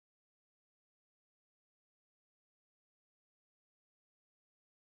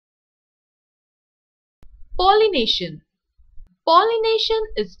Pollination. Pollination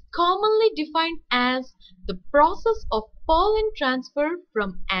is commonly defined as the process of pollen transfer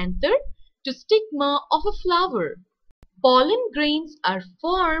from anther to stigma of a flower. Pollen grains are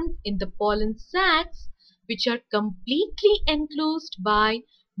formed in the pollen sacs, which are completely enclosed by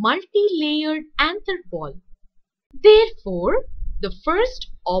multi-layered anther ball. Therefore, the first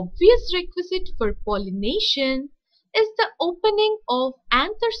obvious requisite for pollination is the opening of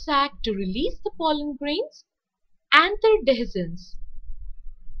anther sac to release the pollen grains, anther dehiscence.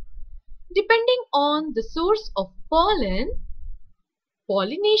 Depending on the source of pollen,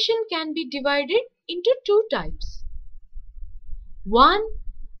 pollination can be divided into two types. 1.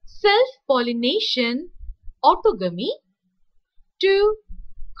 Self-pollination, autogamy. 2.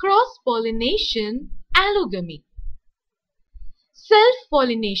 Cross-pollination, allogamy.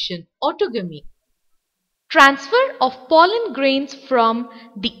 Self-pollination, autogamy. Transfer of pollen grains from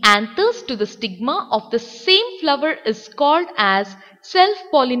the anthers to the stigma of the same flower is called as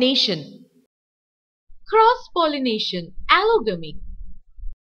self-pollination. Cross-pollination, allogamy.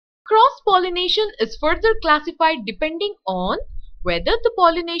 Cross-pollination is further classified depending on whether the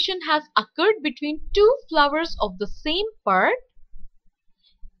pollination has occurred between two flowers of the same part,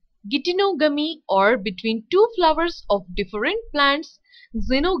 geitonogamy, or between two flowers of different plants,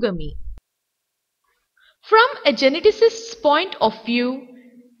 xenogamy. From a geneticist's point of view,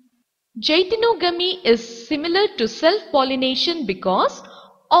 geitonogamy is similar to self-pollination because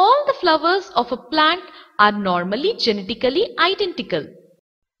all the flowers of a plant are normally genetically identical.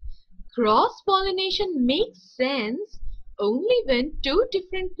 Cross-pollination makes sense only when two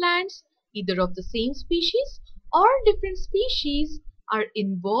different plants, either of the same species or different species, are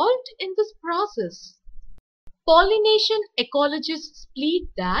involved in this process. Pollination ecologists plead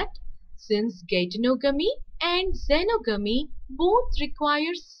that since geitonogamy and xenogamy both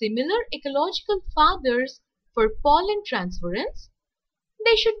require similar ecological fathers for pollen transference,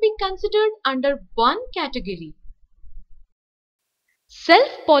 they should be considered under one category.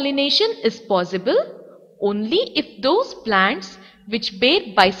 Self-pollination is possible only if those plants which bear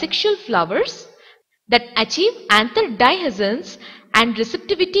bisexual flowers that achieve anther dehiscence and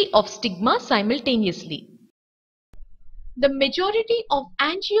receptivity of stigma simultaneously. The majority of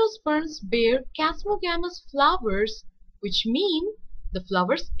angiosperms bear chasmogamous flowers, which mean the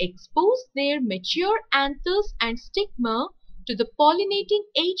flowers expose their mature anthers and stigma to the pollinating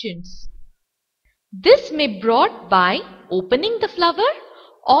agents. This may be brought by opening the flower,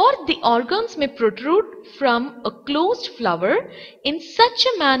 or the organs may protrude from a closed flower in such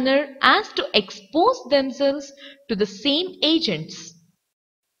a manner as to expose themselves to the same agents.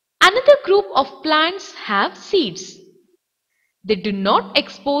 Another group of plants have seeds. They do not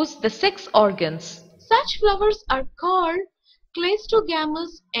expose the sex organs. Such flowers are called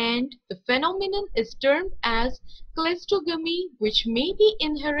cleistogamous, and the phenomenon is termed as kleistogamy, which may be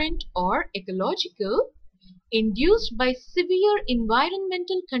inherent or ecological, induced by severe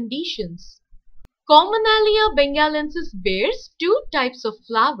environmental conditions. Commonalia bengalensis bears two types of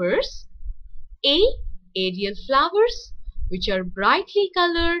flowers. A. Aerial flowers, which are brightly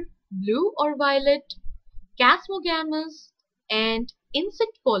colored, blue or violet, chasmogamous, and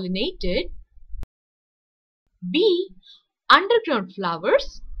insect pollinated. B. Underground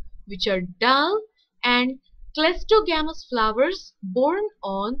flowers, which are dull and cleistogamous flowers borne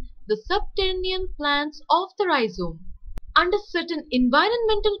on the subterranean plants of the rhizome. Under certain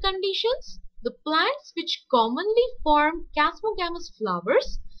environmental conditions, the plants which commonly form chasmogamous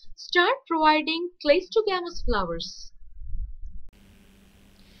flowers start providing cleistogamous flowers.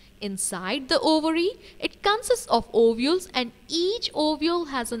 Inside the ovary, it consists of ovules, and each ovule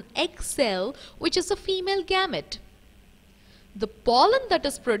has an egg cell which is a female gamete. The pollen that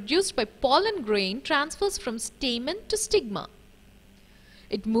is produced by pollen grain transfers from stamen to stigma.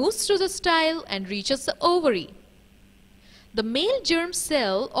 It moves through the style and reaches the ovary. The male germ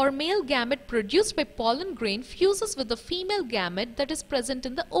cell or male gamete produced by pollen grain fuses with the female gamete that is present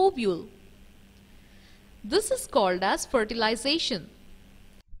in the ovule. This is called as fertilization.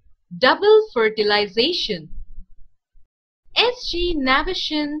 Double fertilization. S.G.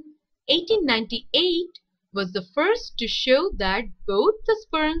 Navashin, 1898, was the first to show that both the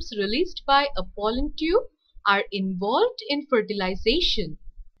sperms released by a pollen tube are involved in fertilization.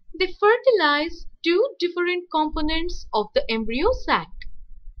 They fertilize two different components of the embryo sac.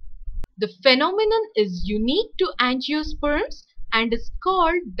 The phenomenon is unique to angiosperms and is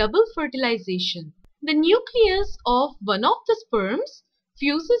called double fertilization. The nucleus of one of the sperms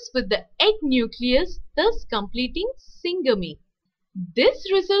fuses with the egg nucleus, thus completing syngamy.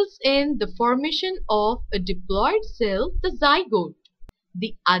 This results in the formation of a diploid cell, the zygote.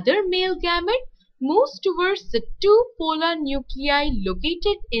 The other male gamete moves towards the two polar nuclei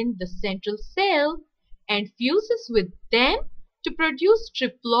located in the central cell and fuses with them to produce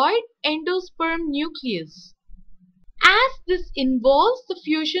triploid endosperm nucleus. As this involves the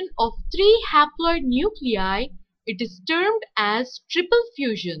fusion of three haploid nuclei, it is termed as triple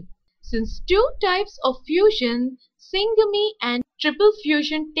fusion. Since two types of fusion, syngamy and triple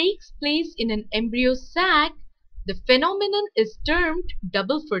fusion, takes place in an embryo sac, the phenomenon is termed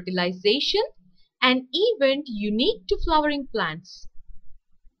double fertilization, an event unique to flowering plants.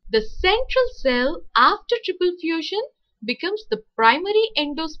 The central cell after triple fusion becomes the primary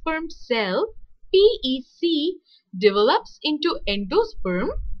endosperm cell, PEC, develops into endosperm,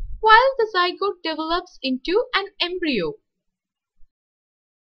 while the zygote develops into an embryo.